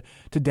Ontario to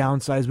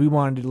downsize. We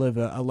wanted to live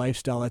a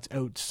lifestyle that's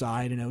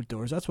outside and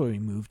outdoors. That's why we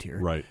moved here.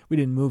 Right. We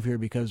didn't move here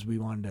because we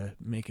wanted to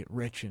make it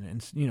rich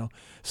and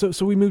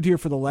so we moved here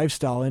for the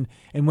lifestyle, and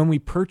when we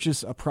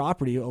purchase a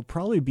property, it'll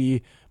probably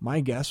be, my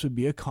guess would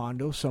be a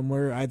condo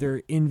somewhere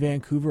either in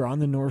Vancouver on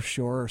the North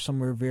Shore or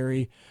somewhere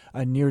very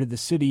near to the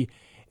city.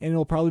 And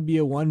it'll probably be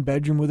a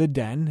 1-bedroom with a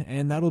den,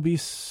 and that'll be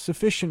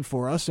sufficient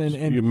for us.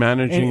 And you're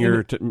managing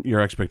your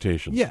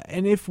expectations. Yeah,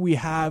 and if we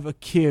have a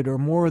kid or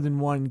more than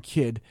one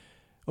kid,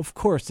 of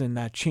course, then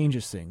that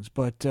changes things.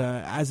 But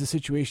as the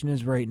situation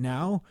is right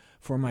now,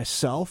 for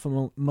myself,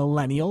 a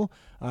millennial,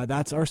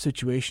 that's our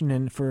situation.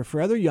 And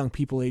for other young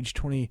people aged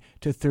 20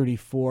 to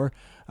 34,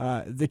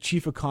 the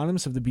chief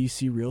economist of the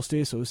BC Real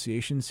Estate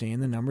Association saying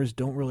the numbers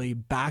don't really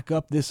back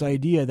up this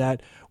idea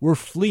that we're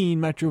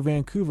fleeing Metro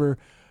Vancouver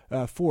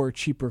for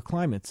cheaper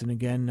climates. And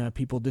again,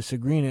 people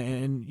disagreeing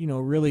and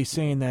really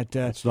saying that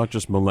it's not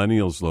just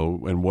millennials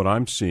though. And what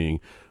I'm seeing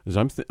is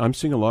I'm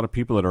seeing a lot of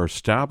people that are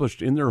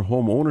established in their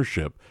home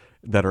ownership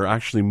that are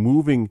actually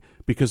moving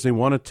because they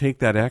want to take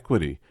that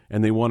equity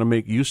and they want to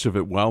make use of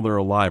it while they're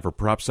alive, or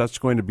perhaps that's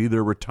going to be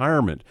their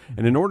retirement.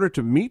 And in order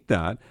to meet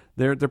that,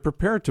 they're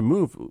prepared to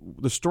move.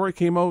 The story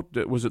came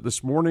out, was it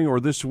this morning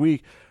or this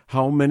week,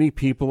 how many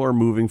people are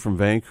moving from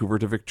Vancouver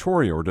to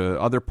Victoria or to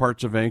other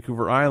parts of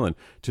Vancouver Island,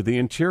 to the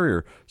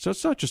interior. So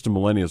it's not just the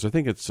millennials. I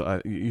think it's,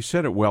 you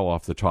said it well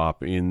off the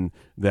top, in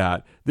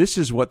that this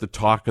is what the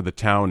talk of the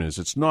town is.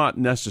 It's not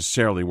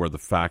necessarily where the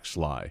facts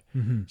lie.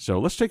 Mm-hmm.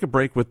 So let's take a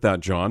break with that,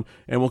 John,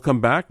 and we'll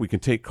come back. We can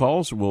take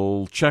calls.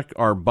 We'll check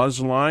our buzz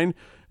line.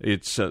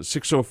 It's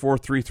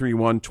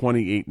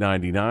 604-331-2899,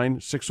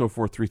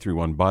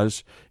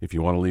 604-331-BUZZ if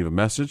you want to leave a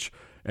message.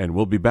 And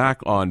we'll be back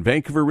on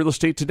Vancouver Real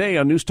Estate Today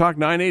on News Talk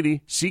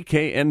 980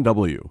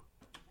 CKNW.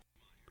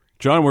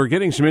 John, we're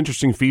getting some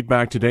interesting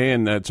feedback today,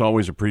 and that's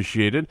always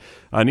appreciated.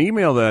 An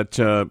email that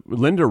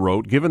Linda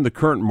wrote, given the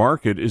current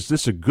market, is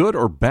this a good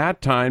or bad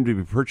time to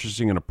be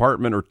purchasing an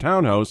apartment or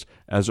townhouse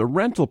as a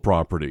rental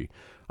property?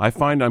 I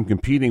find I'm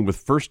competing with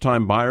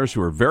first-time buyers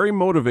who are very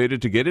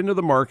motivated to get into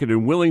the market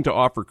and willing to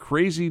offer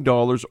crazy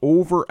dollars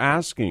over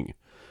asking.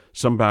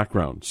 Some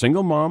background.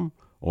 Single mom,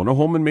 own a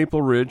home in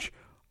Maple Ridge.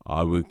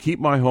 I would keep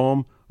my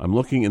home. I'm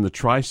looking in the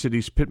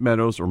Tri-Cities, Pitt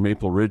Meadows, or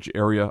Maple Ridge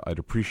area. I'd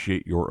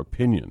appreciate your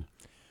opinion.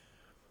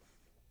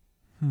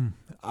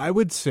 I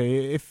would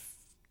say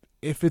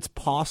if it's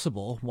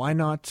possible, why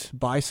not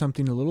buy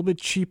something a little bit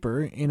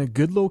cheaper in a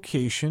good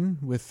location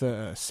with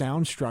a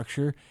sound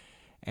structure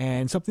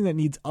and something that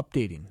needs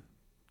updating.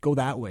 Go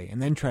that way,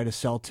 and then try to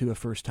sell to a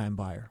first-time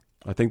buyer.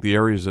 I think the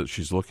areas that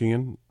she's looking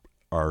in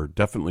are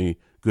definitely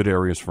good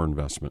areas for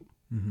investment.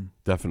 Mm-hmm.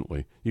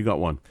 Definitely. You got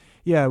one.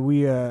 Yeah,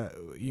 we,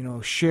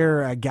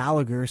 Cher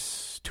Gallagher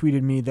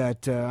tweeted me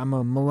that I'm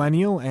a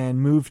millennial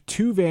and moved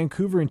to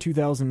Vancouver in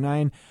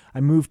 2009. I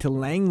moved to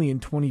Langley in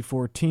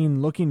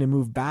 2014, looking to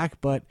move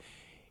back, but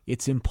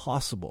it's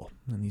impossible.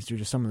 And these are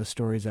just some of the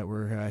stories that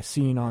we're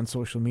seeing on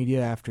social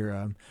media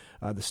after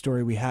the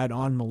story we had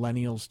on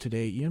millennials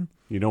today, Ian.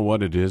 You know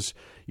what it is?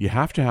 You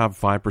have to have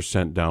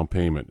 5% down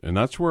payment, and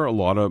that's where a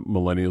lot of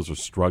millennials are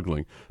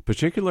struggling,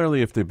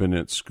 particularly if they've been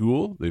at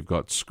school, they've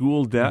got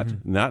school debt,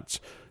 mm-hmm. and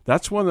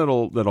that's one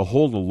that'll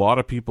hold a lot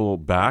of people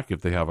back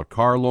if they have a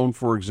car loan,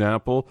 for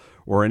example,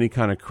 or any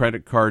kind of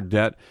credit card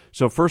debt.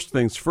 So first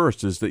things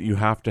first is that you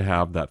have to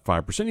have that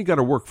 5%. You got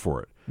to work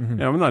for it. Mm-hmm.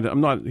 Now,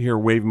 I'm not here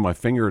waving my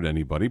finger at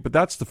anybody, but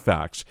that's the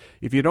facts.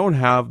 If you don't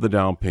have the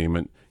down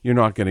payment, you're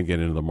not going to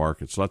get into the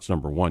market. So that's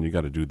number one. You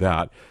got to do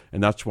that,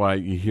 and that's why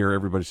you hear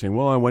everybody saying,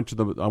 "Well, I went to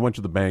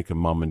the bank and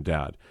mom and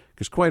dad,"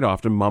 because quite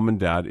often mom and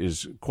dad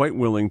is quite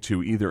willing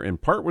to either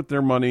impart with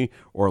their money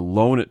or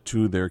loan it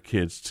to their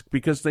kids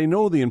because they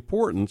know the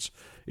importance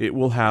it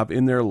will have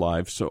in their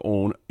lives to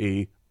own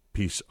a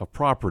piece of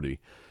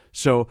property.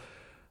 So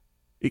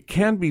it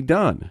can be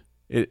done.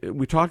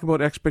 We talk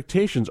about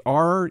expectations.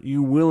 Are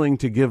you willing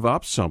to give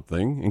up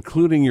something,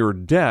 including your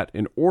debt,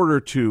 in order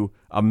to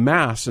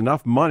amass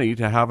enough money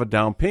to have a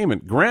down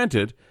payment?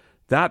 Granted,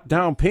 that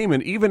down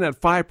payment, even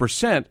at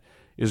 5%,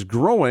 is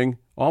growing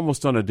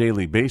almost on a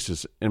daily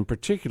basis, and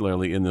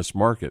particularly in this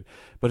market.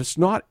 But it's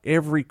not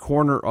every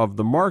corner of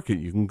the market.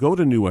 You can go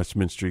to New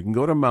Westminster, you can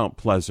go to Mount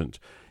Pleasant,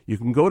 you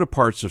can go to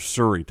parts of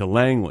Surrey, to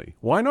Langley.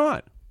 Why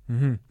not?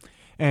 Mm-hmm.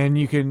 And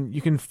you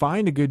can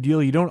find a good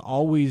deal. You don't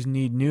always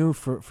need new.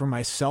 For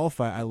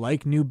myself, I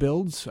like new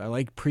builds. I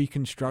like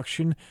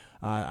pre-construction.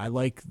 I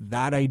like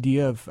that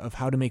idea of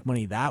how to make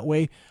money that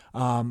way.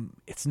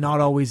 It's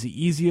not always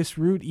the easiest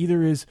route.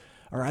 Either is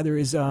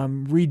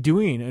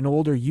redoing an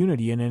older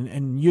unit.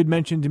 And you had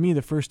mentioned to me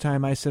the first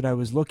time I said I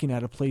was looking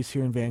at a place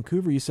here in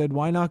Vancouver, you said,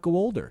 why not go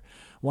older?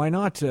 Why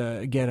not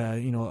get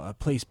a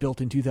place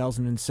built in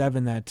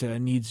 2007 that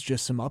needs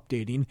just some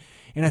updating?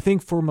 And I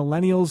think for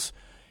millennials,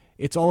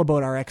 it's all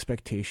about our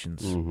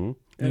expectations.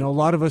 Mm-hmm. A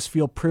lot of us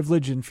feel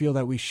privileged and feel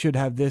that we should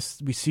have this.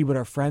 We see what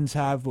our friends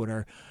have, what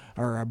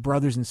our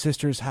brothers and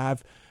sisters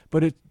have,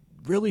 but it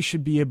really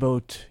should be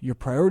about your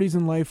priorities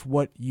in life,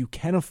 what you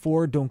can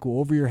afford. Don't go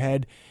over your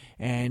head.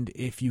 And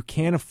if you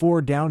can't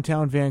afford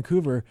downtown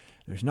Vancouver,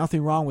 there's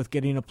nothing wrong with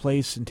getting a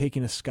place and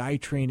taking a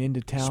SkyTrain into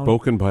town.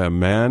 Spoken by a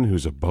man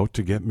who's about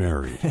to get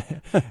married.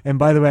 And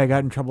by the way, I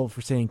got in trouble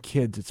for saying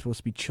kids. It's supposed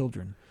to be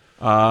children.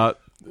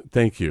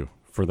 Thank you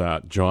for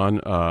that,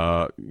 John.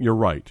 You're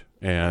right.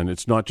 And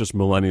it's not just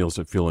millennials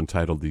that feel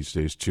entitled these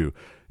days, too.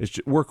 It's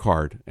just work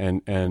hard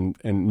and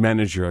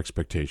manage your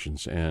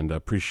expectations, and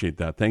appreciate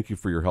that. Thank you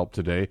for your help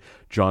today,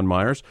 John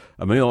Myers.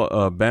 Emil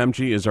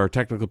Bamji is our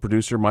technical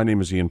producer. My name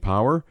is Ian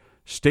Power.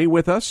 Stay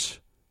with us.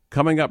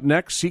 Coming up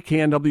next,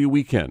 CKNW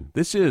Weekend.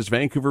 This is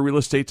Vancouver Real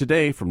Estate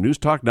Today from News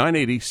Talk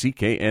 980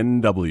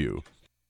 CKNW.